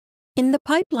In the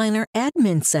Pipeliner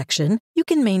Admin section, you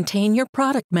can maintain your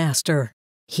product master.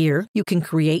 Here, you can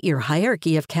create your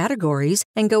hierarchy of categories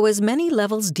and go as many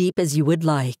levels deep as you would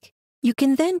like. You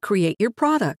can then create your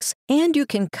products, and you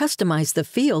can customize the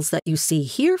fields that you see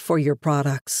here for your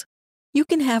products. You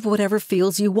can have whatever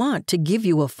fields you want to give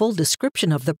you a full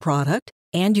description of the product,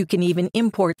 and you can even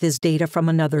import this data from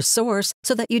another source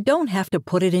so that you don't have to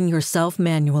put it in yourself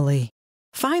manually.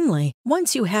 Finally,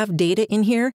 once you have data in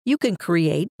here, you can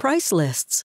create price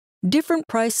lists. Different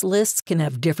price lists can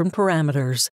have different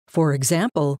parameters. For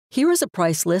example, here is a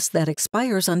price list that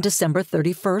expires on December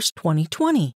 31st,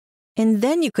 2020. And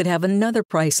then you could have another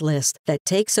price list that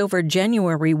takes over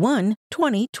January 1,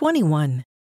 2021.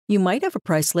 You might have a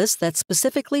price list that's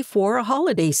specifically for a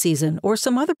holiday season or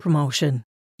some other promotion.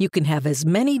 You can have as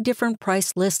many different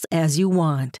price lists as you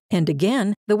want. And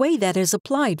again, the way that is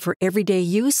applied for everyday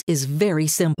use is very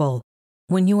simple.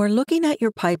 When you are looking at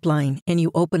your pipeline and you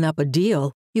open up a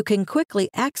deal, you can quickly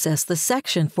access the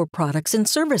section for products and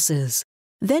services.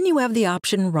 Then you have the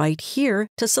option right here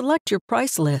to select your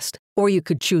price list, or you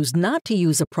could choose not to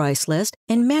use a price list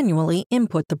and manually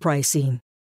input the pricing.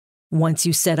 Once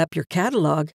you set up your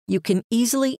catalog, you can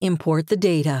easily import the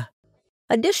data.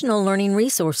 Additional learning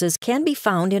resources can be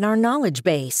found in our knowledge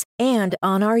base and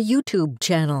on our YouTube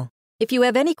channel. If you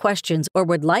have any questions or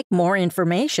would like more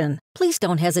information, please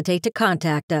don't hesitate to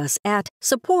contact us at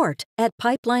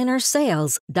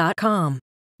support@pipelinersales.com.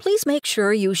 Please make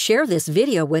sure you share this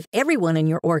video with everyone in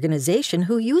your organization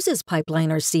who uses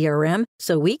Pipeliner CRM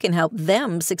so we can help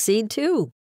them succeed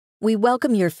too. We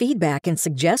welcome your feedback and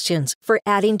suggestions for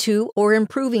adding to or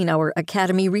improving our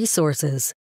Academy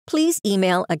resources. Please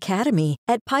email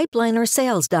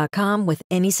academy@pipelinersales.com with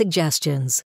any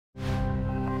suggestions.